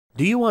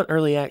Do you want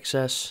early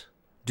access?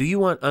 Do you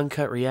want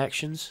uncut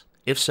reactions?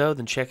 If so,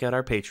 then check out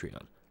our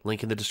Patreon.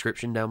 Link in the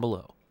description down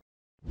below.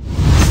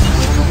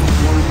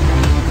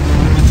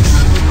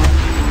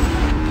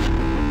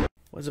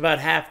 Was about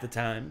half the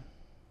time,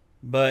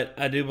 but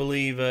I do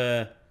believe,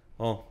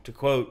 well, to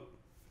quote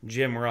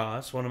Jim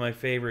Ross, one of my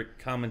favorite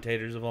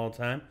commentators of all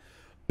time,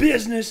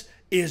 business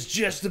is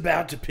just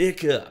about to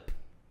pick up.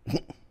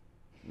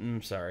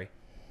 I'm sorry,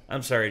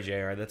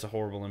 JR. That's a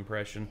horrible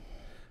impression.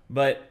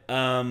 But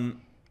to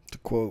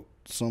quote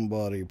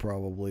somebody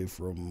probably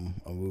from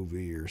a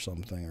movie or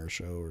something or a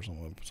show or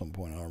something at some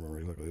point, I don't remember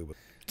exactly who, but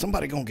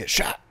somebody gonna get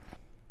shot.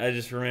 I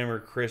just remember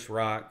Chris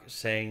Rock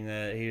saying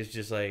that he was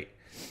just like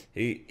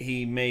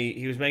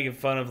he was making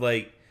fun of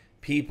like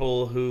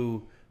people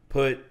who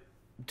put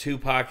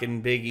Tupac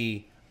and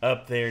Biggie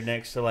up there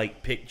next to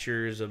like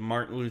pictures of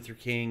Martin Luther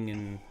King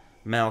and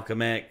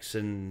Malcolm X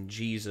and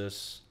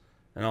Jesus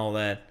and all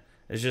that.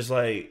 It's just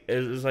like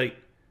it's like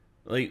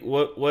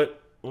what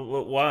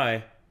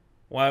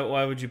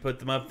why would you put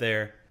them up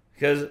there?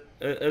 Because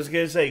I was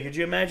gonna say, could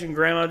you imagine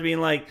Grandma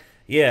being like,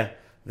 yeah,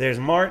 there's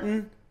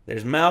Martin,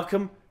 there's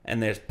Malcolm,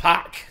 and there's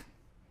Pac.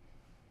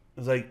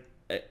 It's like,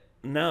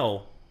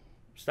 no,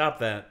 stop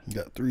that. You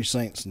got 3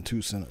 saints and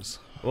 2 sinners.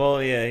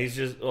 Well, yeah, he's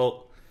just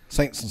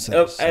saints and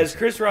sinners. As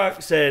Chris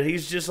Rock said,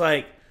 he's just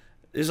like,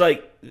 it's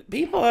like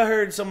people. I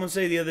heard someone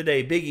say the other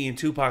day, Biggie and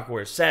Tupac were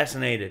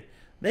assassinated.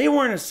 They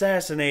weren't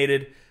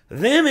assassinated.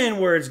 Them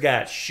N-words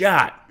got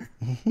shot.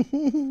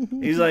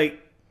 He's like,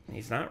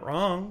 he's not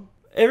wrong.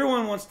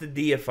 Everyone wants to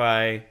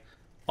deify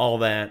all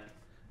that.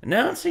 And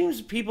now it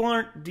seems people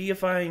aren't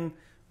deifying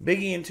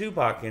Biggie and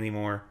Tupac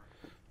anymore.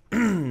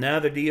 Now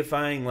they're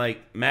deifying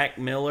like Mac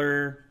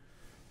Miller,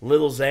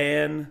 Lil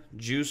Xan,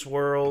 Juice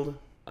WRLD.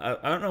 I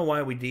don't know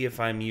why we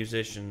deify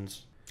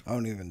musicians. I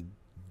don't even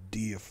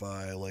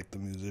deify like the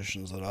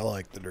musicians that I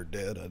like that are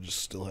dead. I just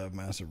still have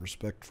massive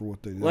respect for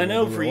what they do. Well, I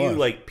know for you,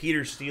 like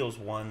Peter Steele's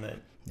one that.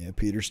 Yeah,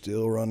 Peter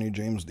Steele, Ronnie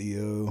James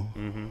Dio,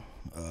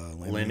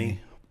 Lemmy.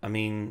 I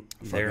mean,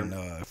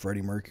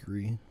 Freddie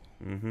Mercury.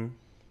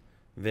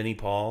 Vinnie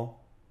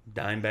Paul,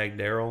 Dimebag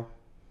Darrell.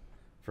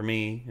 For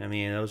me, I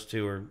mean, those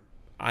two are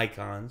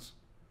icons.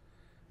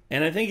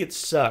 And I think it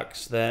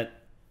sucks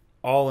that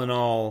all in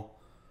all,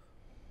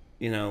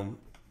 you know,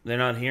 they're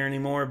not here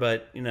anymore,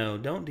 but, you know,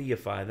 don't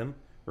deify them.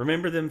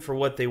 Remember them for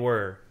what they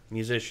were,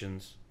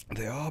 musicians.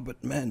 They are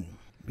but men.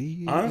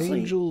 Be honestly,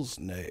 angels?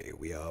 Nay,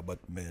 we are but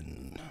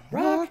men.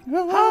 Rock.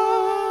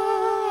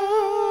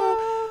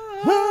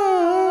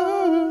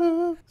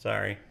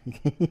 Sorry.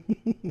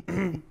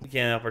 We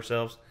can't help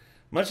ourselves.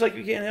 Much like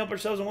we can't help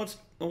ourselves on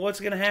what's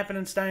going to happen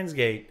in Steins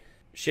Gate.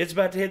 Shit's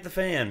about to hit the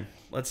fan.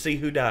 Let's see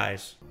who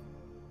dies.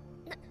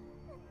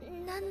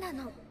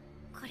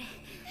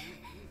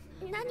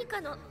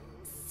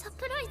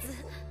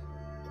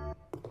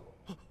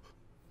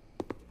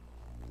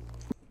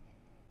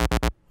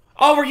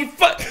 Oh, were you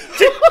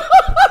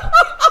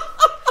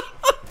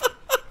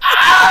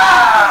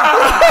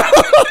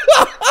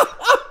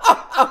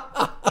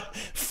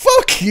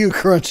Fuck you,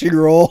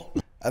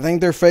 Crunchyroll. I think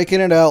they're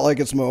faking it out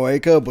like it's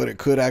Moeka, but it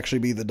could actually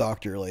be the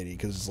doctor lady,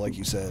 because like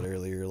you said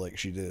earlier, like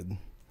she did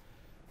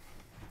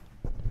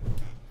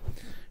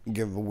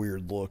give a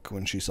weird look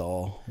when she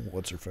saw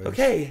what's her face.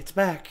 Okay, it's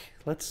back.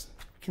 Let's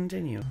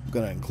continue. I'm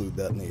gonna include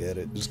that in the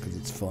edit just because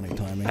it's funny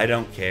timing. I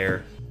don't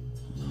care.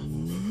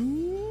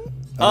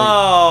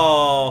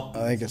 I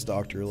think it's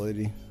Doctor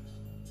Lady.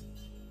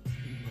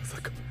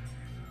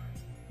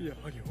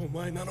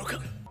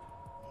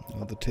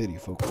 Oh, the titty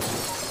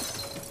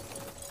focus.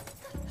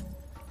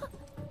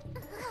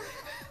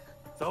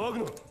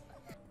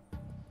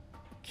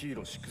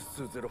 Kilo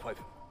 6205.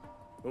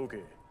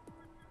 Okay.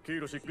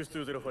 Kilo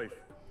 6205.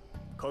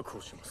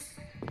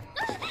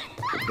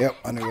 Yep,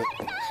 I knew it.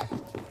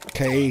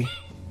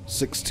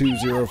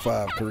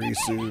 K6205.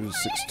 Karisu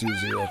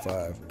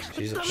 6205.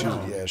 She's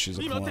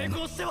a clone.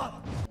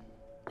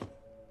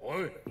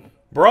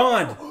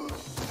 Braun!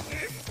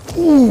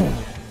 Ooh!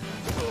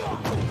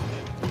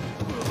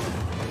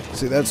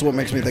 See, that's what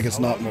makes me think it's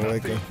not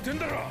Moeka.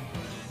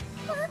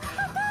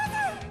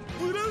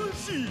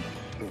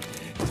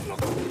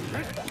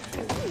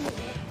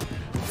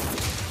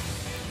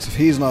 So if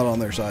he's not on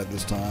their side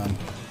this time,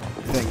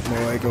 you think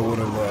Moeka would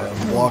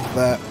have blocked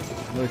that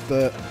like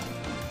that?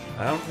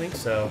 I don't think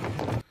so.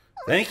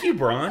 Thank you,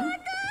 Braun.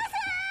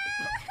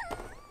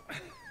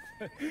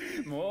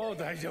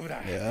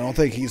 Yeah, I don't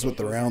think he's with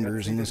the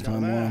Rounders in this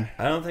timeline.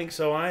 I don't think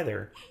so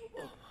either.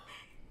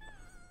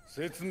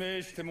 説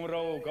明しても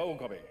らおうか、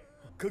岡部。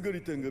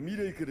係たんが未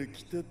来から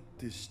来たっ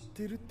て知っ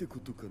てるってこ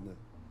とかな。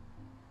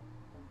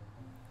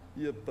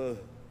やっぱ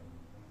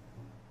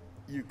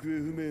行方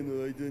不明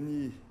の間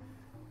に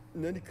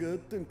何かあっ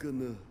たんか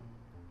な。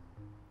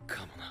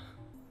かもな。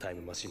タイ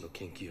ムマシンの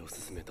研究を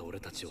進めた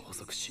俺たちを捕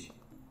捉し、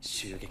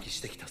襲撃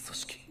してきた組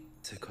織。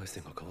世界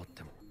線が変わっ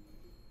ても、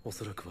お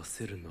そらくは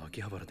セルンの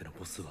秋葉原での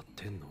ボスは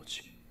天王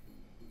寺。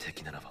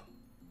敵ならば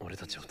俺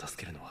たちを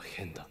助けるのは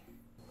変だ。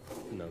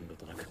何度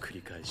となく繰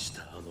り返し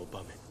たあの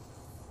場面、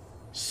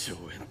硝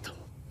煙と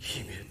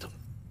悲鳴と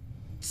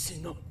血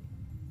の。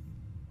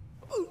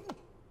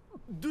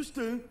どうした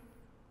ん？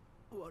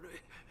悪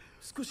い。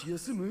少し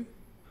休む？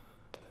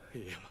い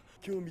や、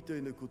今日みた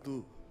いなこと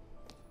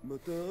ま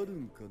たある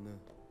んかな。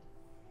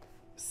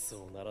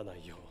そうならな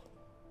いよ。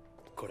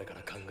これか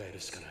ら考える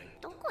しかない。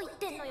どこ行っ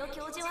てんのよ、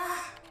教授は。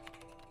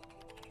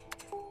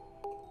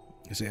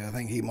You see, I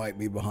think he might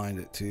be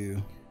behind it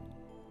too.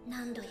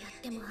 何度や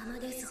ってもアマ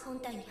デウス本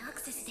体にア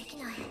クセスでき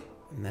ない。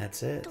And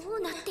that's it. ど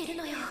うなってる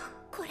のよ、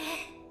これ。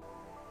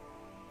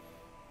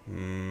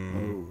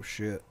Oh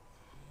shit.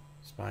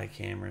 Spy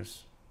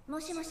cameras. も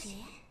しもし。鈴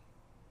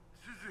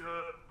葉、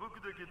僕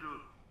だけど。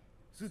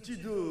土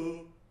どう？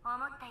思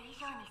った以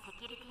上にセ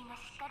キュリティがし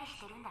っかりし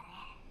てるんだね、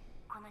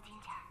この神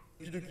社。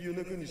時々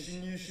夜中に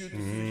侵入しようと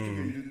する人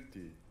がいるって。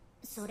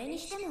それに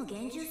しても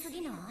厳重す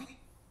ぎない？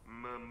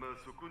まあまあ、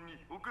そこに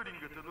オカリ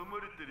ンが頼ま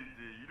れてる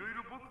で、いろい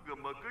ろ僕が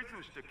魔改造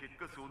した結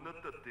果そうな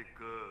ったって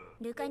か。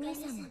ルカ兄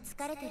さんも疲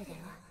れてるだ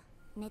ろ。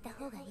寝た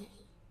方がいい。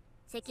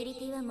セキュリ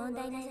ティは問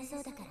題なさ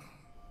そうだか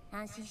ら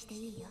安心してい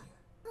いよ。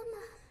マ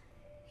マ、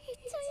言っ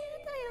ちゃ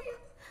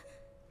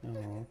嫌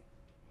だよ。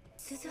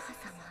鈴葉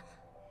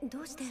様、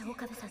どうして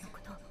岡部さんのこ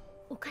と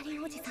オカリ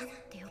ンおじさんっ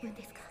て呼ぶん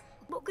ですか？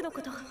僕の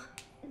こと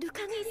ル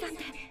カ兄さんっ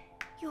て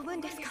呼ぶ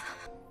んですか？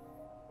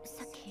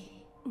さっ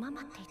きマ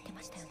マって言って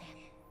ましたよ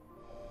ね。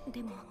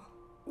でも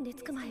寝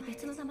つく前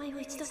別の名前を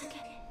一度だけ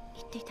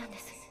言っていたんで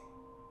す。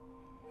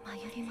マ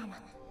ユリママっ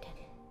て。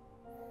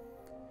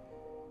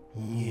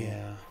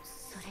Yeah.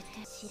 それっ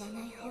て知ら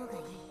ない方が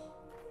いい。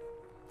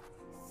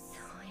そ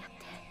うやっ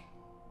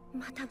て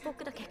また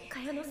僕だけ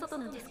蚊帳の外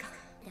なんですか？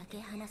だ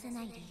け話さ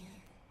ない理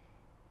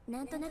由、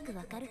なんとなく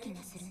わかる気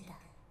がするんだ。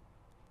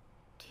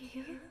理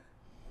由？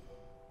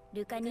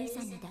ルカ兄さ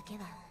んにだけ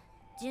は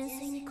純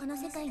粋にこの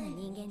世界の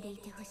人間でい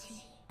てほし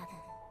い。多分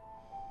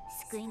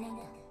救いなん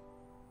だ。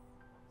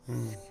救い、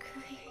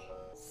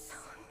そん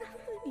な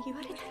風に言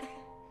われたら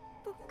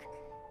僕。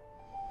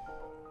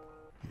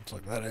 It's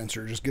like that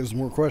answer just gives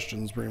more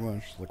questions, pretty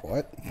much. Like,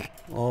 what?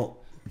 Well,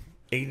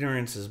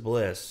 ignorance is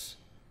bliss.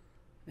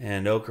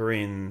 And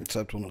Ocarina...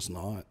 Except when it's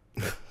not.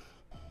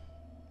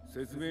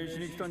 説明し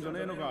に来たんじゃ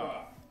ねえの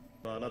か。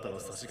あなたの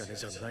差し金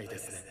じゃないで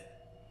すね。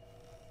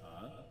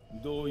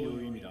どう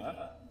いう意味だ？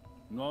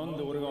なん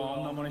で俺があ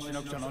んな真似し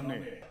なくちゃなんね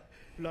え。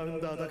ラウン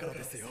ダーだから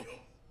ですよ。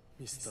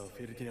ミスター・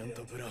フェルディナン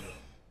ト・ブラウン。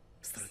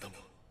それとも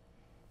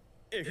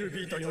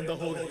FB と呼んだ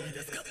方がいい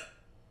ですか？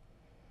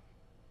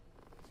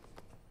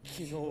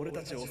昨日俺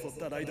たちを襲っ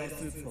たライダー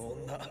スーツの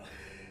女、あ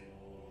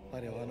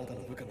れはあなた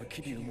の部下の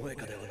桐生萌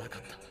香ではなか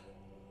った。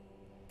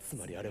つ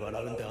まりあれは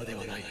ラウンダーで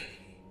はない、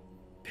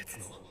別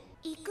の。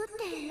行くっ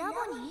てラ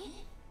ボ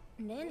に？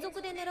連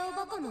続で狙う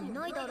バカもい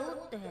ないだろ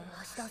うって橋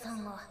田さ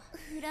んが。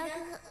フラグ、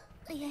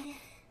いえ、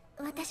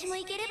私も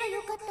行ければ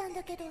よかったん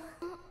だけど。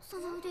そ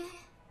の腕、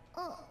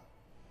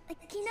昨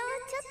日ちょ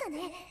っとね、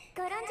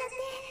転んじゃっ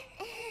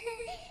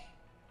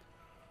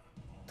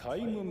て。タ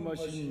イムマ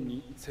シン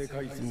に世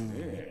界線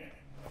ね。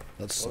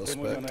That's とて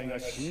もじゃ suspect. ないが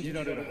信じ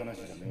られる話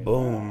だね。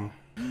 Boom.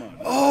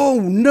 Oh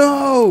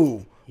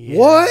no! Yeah.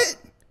 What?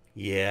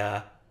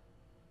 Yeah.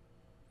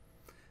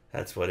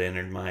 That's what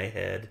entered my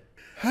head.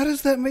 How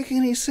does that make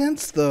any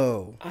sense,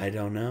 though? I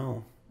don't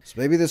know. So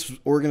maybe this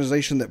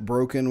organization that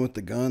broke in with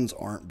the guns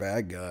aren't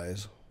bad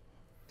guys.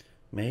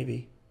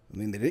 Maybe. I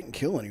mean, they didn't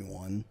kill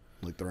anyone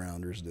like the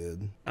Rounders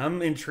did.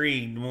 I'm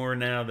intrigued more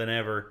now than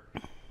ever.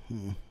 お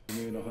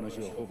めえの話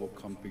はほぼ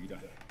完璧だ。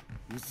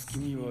薄気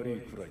味悪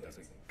いくらいだ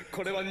ぜ。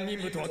これは任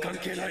務とは関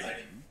係ない。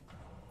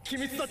機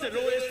密だって漏洩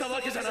した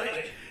わけじゃない。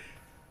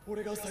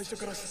俺が最初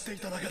から知ってい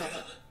ただけだ。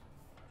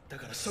だ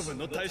から処分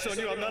の対象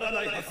にはなら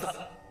ないはず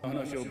だ。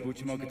話をぶ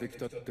ちまけてき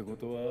たってこ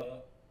と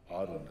は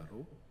あるんだ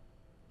ろ？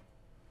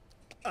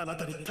あな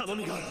たに頼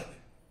みがある。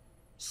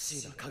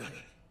椎名鏡、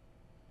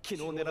昨日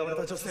狙われ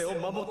た女性を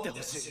守ってほ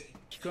しい。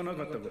聞かな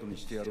かったことに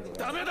してやるか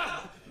ら。ダメ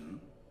だ。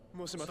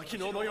もしまた昨日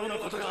のような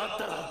ことがあっ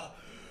たら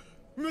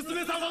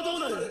娘さんはどう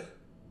なる？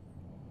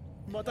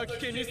また危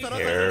険にさらさ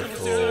れるかも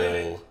しれ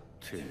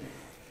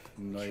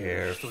ない。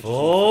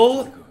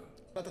 Careful.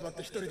 あなただっ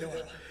て一人では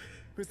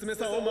娘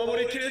さんを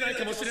守りきれない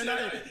かもしれない。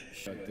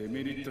デ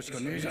メリットしか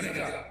ねえじゃねえ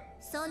か。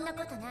そんな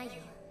ことないよ。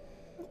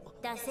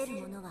出せる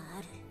ものは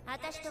ある。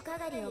私とカ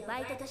ガリをバ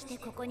イトとして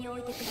ここに置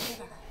いてくれれ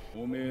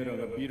ば。おめえら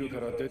がビルか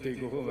ら出てい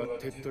く方が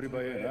手っ取り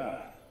早い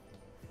な。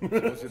そ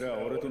うすりゃ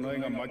俺とナイ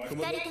が巻き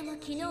込まれ。二人とも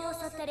昨日襲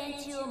った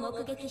連中を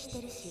目撃し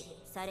てるし、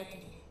されてる。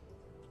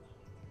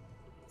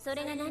そ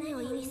れが何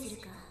を意味す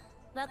るか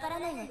わから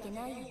ないわけ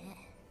ないよね。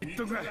言っ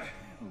とくが、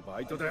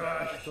バイト代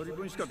は一人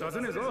分しか出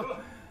せねえぞ。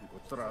こ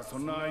っちらそ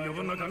んな余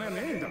分な金は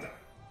ねえんだ。お父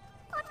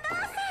さ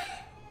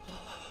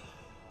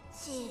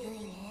ん、渋い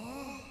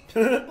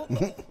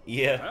ね。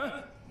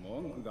Yeah.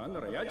 文句があん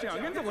なら家賃あ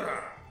げんぞこ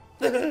ら。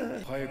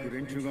早く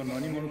連中が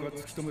何者か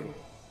突き止めろ。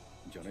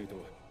じゃないと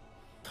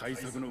対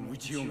策の打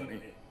ちようがね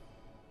え。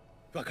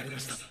わかりま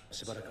した。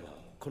しばらくは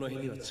この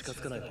辺には近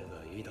づかない方が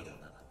いいだろう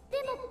な。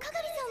でもカ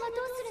ガリさんは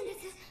どうするんで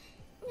す？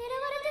狙わ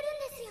れてる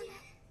んですよね。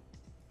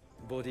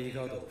ボディー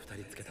ガードを2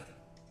人つけた。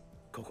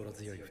心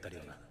強い2人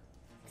をな。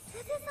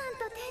鈴さん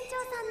と店長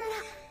さんな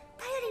ら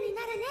頼りに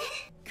なる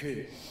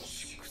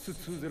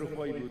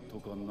K6205 と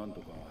かなん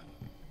とか。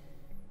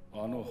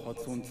あの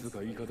発音つう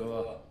か言い方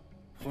は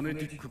フォネ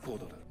ティックコー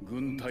ドだ。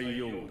軍隊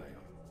用語だよ。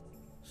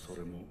そ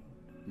れも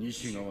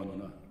西側の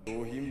な。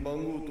商品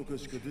番号とか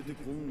しか出て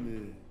こ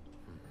んね。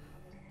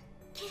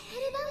ケ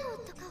ヘル番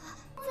号とかは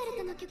モーツァル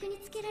トの曲に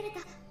つけられた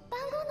番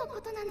号の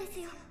ことなんです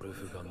よ。ウル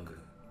フガング、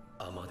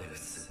アマデウ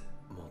ス、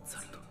モーツ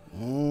ァルト。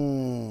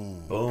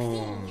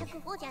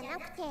105じゃな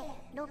くて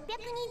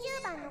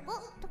620番の5と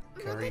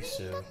また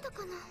聞いだった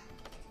かな。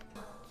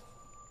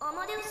ア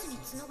マデウスに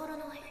繋がら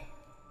ない。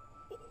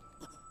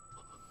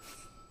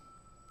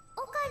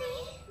オカ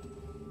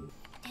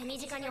リ手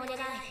短にお願い。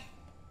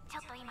ちょ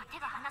っと今手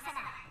が離せない。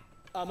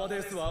アマデ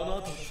ウスはあの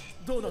後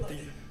どうなってい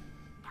る？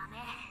ダメ。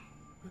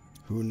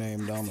 Who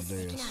named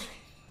Amadeus?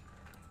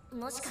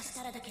 もしかし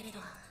たらだけれど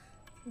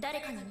誰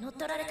かに乗っ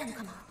取られたの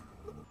かも。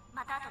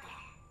また後で。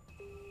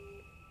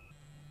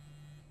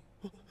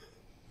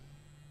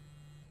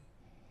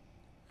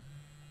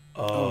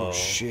Oh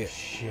shit.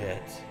 Shit.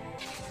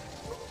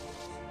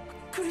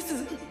 クリス。お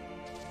願い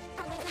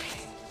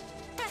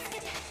助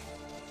けて。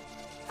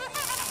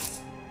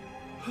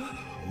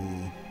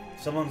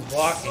 Someone's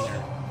blocking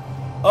her.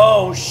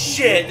 Oh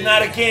shit,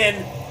 not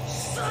again.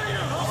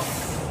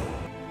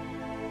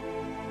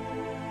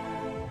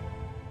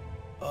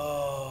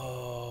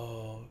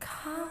 Oh.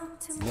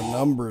 The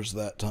numbers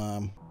that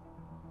time.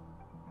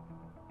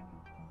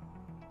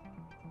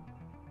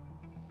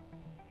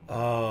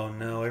 Oh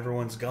no,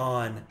 everyone's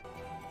gone.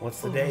 What's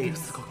the date?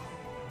 消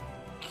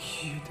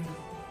えてる。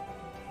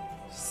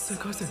世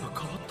界線が変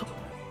わった。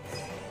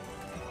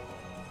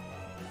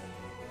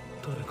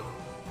誰か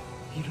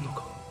いるの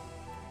か。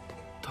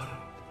誰？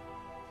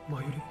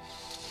前より。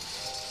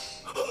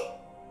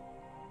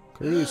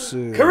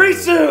Kurisu.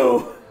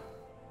 Kurisu!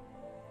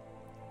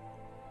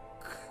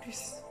 クリ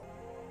ス。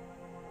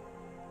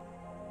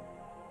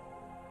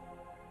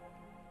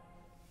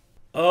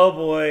 Oh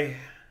boy.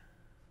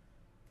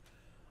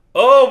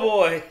 Oh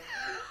boy.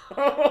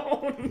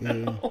 Oh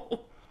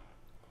no.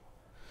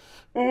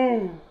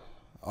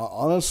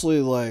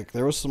 Honestly, like,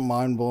 there was some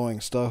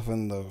mind-blowing stuff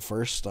in the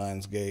first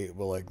Steins Gate,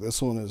 but, like,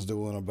 this one is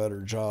doing a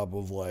better job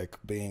of, like,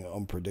 being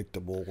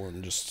unpredictable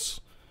and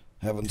just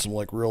having some,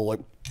 like, real,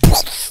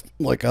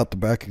 like out the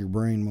back of your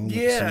brain moments.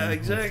 Yeah,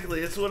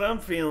 exactly. That's what I'm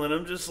feeling.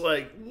 I'm just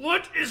like,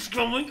 what is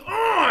going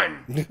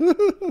on?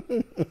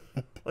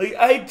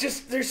 Like,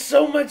 there's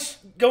so much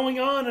going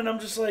on, and I'm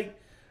just like,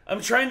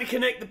 I'm trying to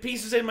connect the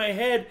pieces in my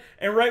head,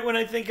 and right when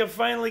I think I've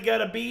finally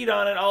got a beat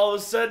on it, all of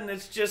a sudden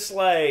it's just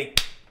like,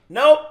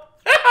 nope.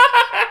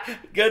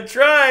 Good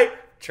try.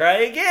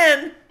 Try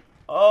again.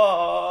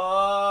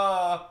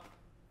 Oh,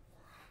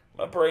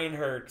 my brain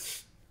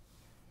hurts.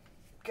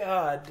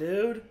 God,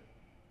 dude.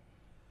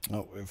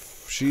 Oh,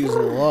 if she's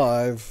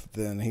alive,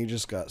 then he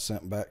just got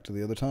sent back to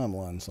the other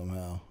timeline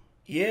somehow.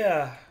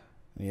 Yeah.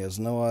 He has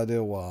no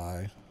idea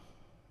why.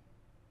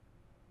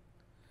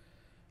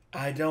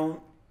 I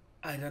don't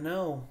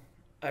know.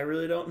 I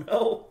really don't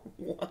know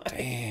why.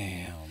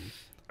 Damn.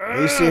 At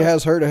least he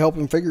has her to help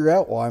him figure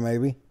out why,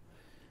 maybe.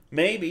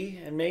 Maybe,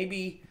 and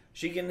maybe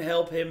she can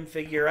help him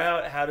figure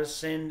out how to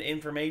send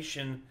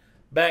information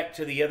back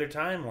to the other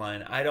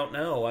timeline. I don't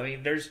know. I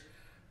mean, there's...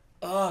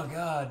 Oh,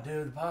 God,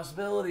 dude, the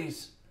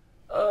possibilities.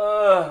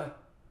 My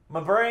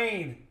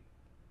brain.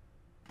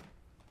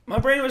 My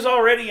brain was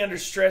already under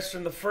stress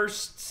from the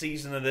first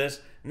season of this.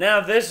 Now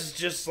this is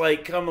just,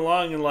 like, come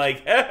along and,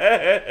 like...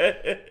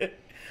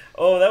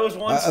 Oh, that was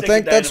one stick I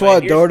think of that's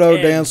dynamite. why Here's Dodo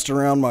 10. danced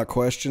around my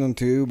question,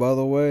 too, by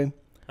the way.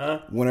 Huh?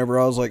 Whenever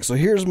I was like, so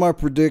here's my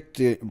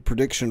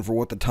prediction for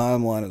what the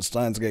timeline at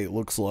Steins Gate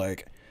looks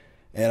like.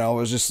 And I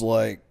was just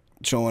like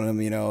showing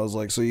him, you know, I was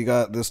like, so you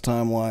got this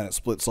timeline, it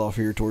splits off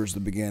here towards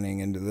the beginning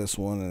into this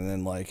one. And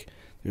then like,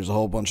 there's a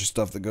whole bunch of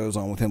stuff that goes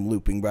on with him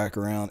looping back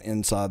around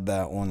inside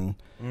that one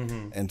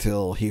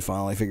until he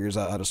finally figures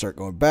out how to start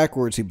going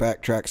backwards. He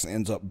backtracks and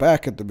ends up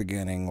back at the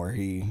beginning where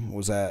he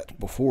was at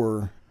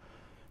before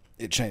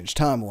it changed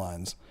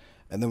timelines.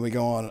 And then we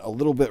go on a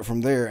little bit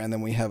from there, and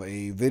then we have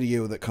a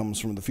video that comes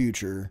from the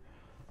future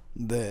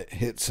that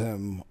hits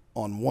him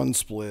on one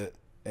split,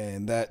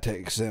 and that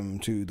takes him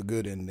to the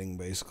good ending,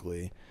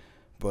 basically.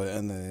 But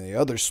in the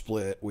other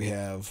split, we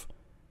have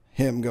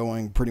him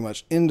going pretty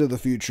much into the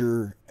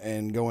future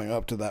and going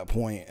up to that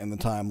point in the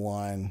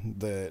timeline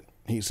that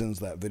he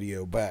sends that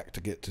video back to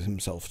get to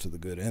himself to the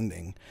good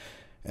ending.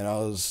 And I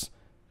was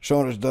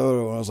showing it to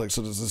Dodo, and I was like,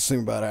 so does this seem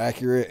about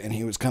accurate? And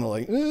he was kind of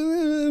like,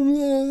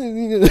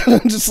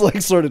 just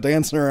like sort of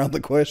dancing around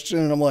the question.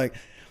 And I'm like,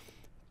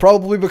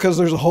 probably because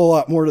there's a whole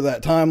lot more to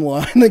that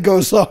timeline that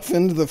goes off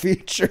into the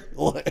future.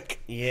 Like,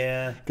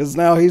 Yeah. because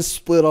now he's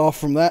split off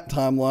from that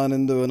timeline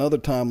into another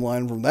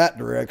timeline from that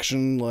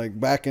direction, like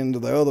back into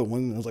the other one.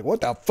 And I was like,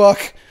 what the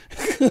fuck?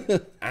 I don't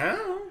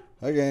know.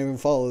 I can't even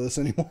follow this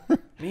anymore.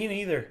 Me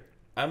neither.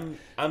 I'm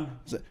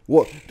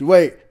What?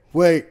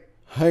 Wait,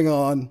 hang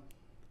on.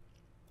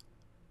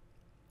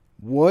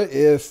 What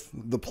if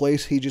the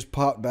place he just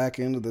popped back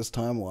into this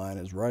timeline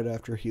is right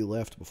after he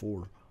left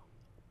before?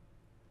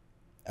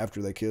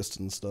 After they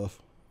kissed and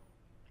stuff.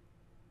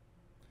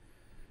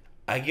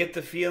 I get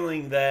the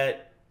feeling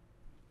that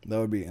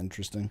would be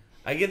interesting.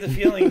 I get the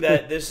feeling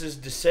that this is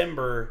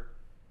December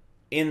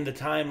in the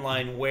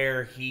timeline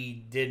where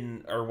he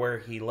didn't or where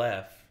he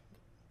left.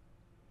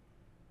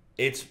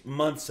 It's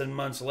months and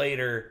months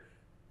later,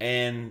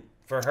 and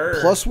for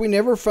her... Plus, we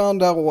never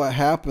found out what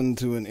happened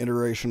to an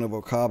iteration of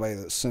Okabe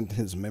that sent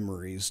his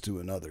memories to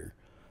another.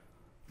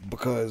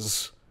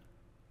 Because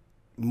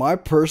my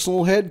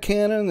personal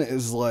headcanon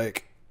is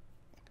like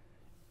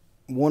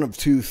one of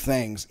two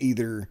things.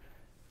 Either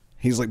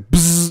he's like,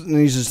 bzzz, and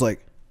he's just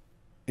like,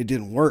 it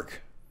didn't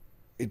work.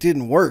 It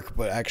didn't work,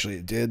 but actually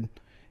it did.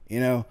 You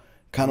know?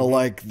 Kind of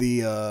like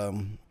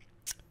the...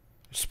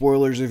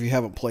 spoilers, if you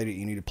haven't played it,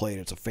 you need to play it.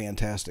 It's a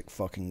fantastic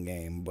fucking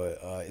game, but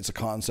it's a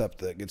concept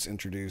that gets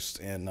introduced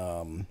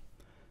in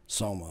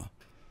Soma,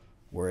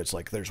 where it's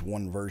like there's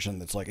one version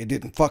that's like, it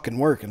didn't fucking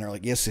work, and they're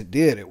like, yes, it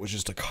did. It was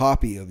just a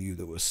copy of you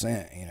that was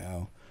sent, you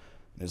know?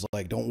 And it's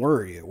like, don't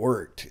worry, it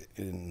worked.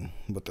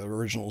 But the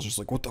original's just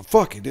like, what the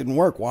fuck? It didn't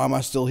work. Why am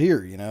I still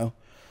here, you know?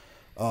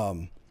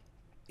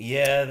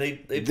 Yeah, they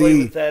play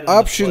with that.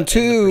 Option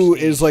 2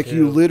 is like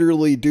you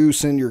literally do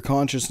send your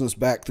consciousness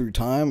back through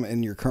time,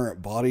 and your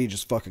current body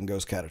just fucking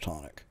goes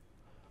catatonic.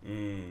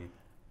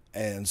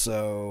 And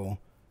so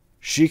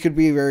she could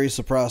be very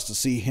surprised to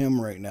see him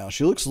right now.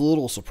 She looks a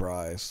little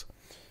surprised.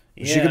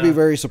 Yeah. She could be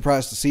very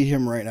surprised to see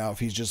him right now if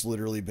he's just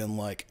literally been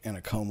like in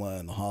a coma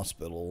in the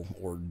hospital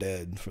or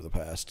dead for the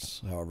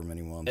past however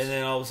many months. And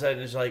then all of a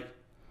sudden it's like,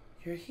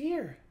 you're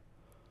here.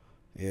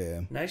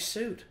 Yeah. Nice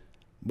suit.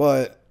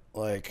 But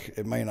like,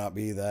 it may not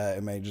be that.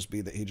 It may just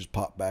be that he just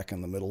popped back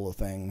in the middle of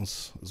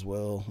things as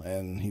well,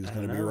 and he's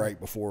going to be right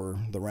before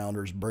the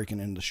Rounders breaking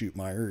in to shoot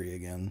Myuri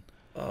again.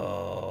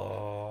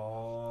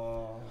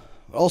 Oh.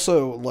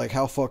 Also, like,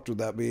 how fucked would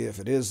that be if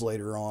it is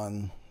later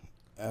on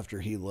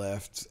after he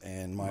left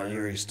and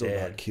Myuri still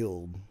got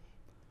killed?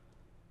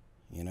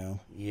 You know?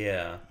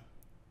 Yeah.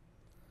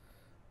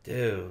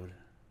 Dude,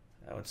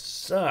 that would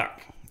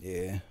suck.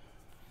 Yeah.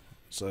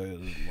 So,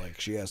 like,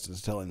 she has to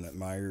tell him that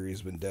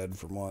Myuri's been dead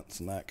for months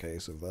in that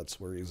case, if that's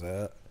where he's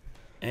at.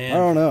 And I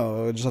don't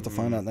know. We'll just have to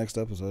find out next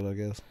episode, I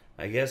guess.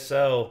 I guess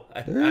so.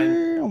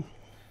 Damn.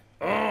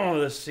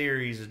 This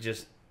series is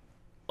just...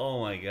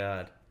 Oh, my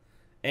God.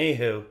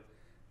 Anywho,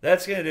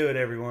 that's going to do it,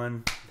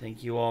 everyone.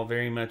 Thank you all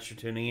very much for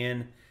tuning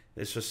in.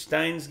 This was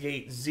Steins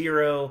Gate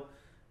 0,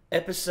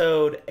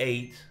 Episode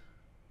 8.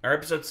 Or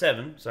Episode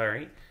 7,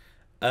 sorry.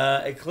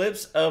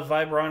 Eclipse of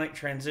Vibronic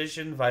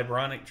Transition.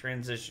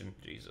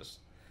 Jesus.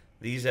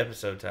 These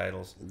episode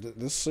titles.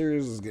 This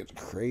series is getting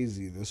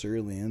crazy this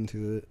early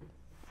into it.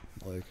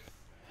 Like,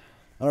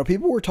 I don't know,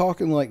 people were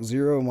talking like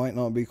 0 might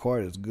not be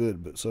quite as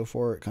good, but so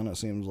far it kind of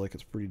seems like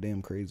it's pretty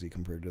damn crazy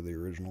compared to the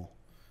original.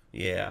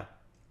 Yeah.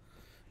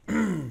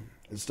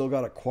 It's still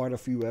got quite a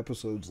few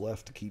episodes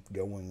left to keep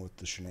going with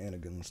the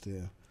shenanigans,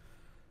 too.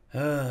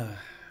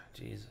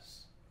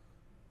 Jesus.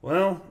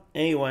 Well,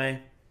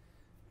 anyway,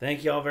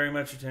 thank you all very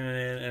much for tuning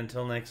in.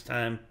 Until next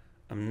time,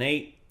 I'm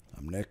Nate.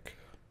 I'm Nick.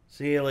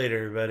 See you later,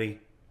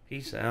 everybody.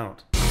 Peace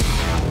out.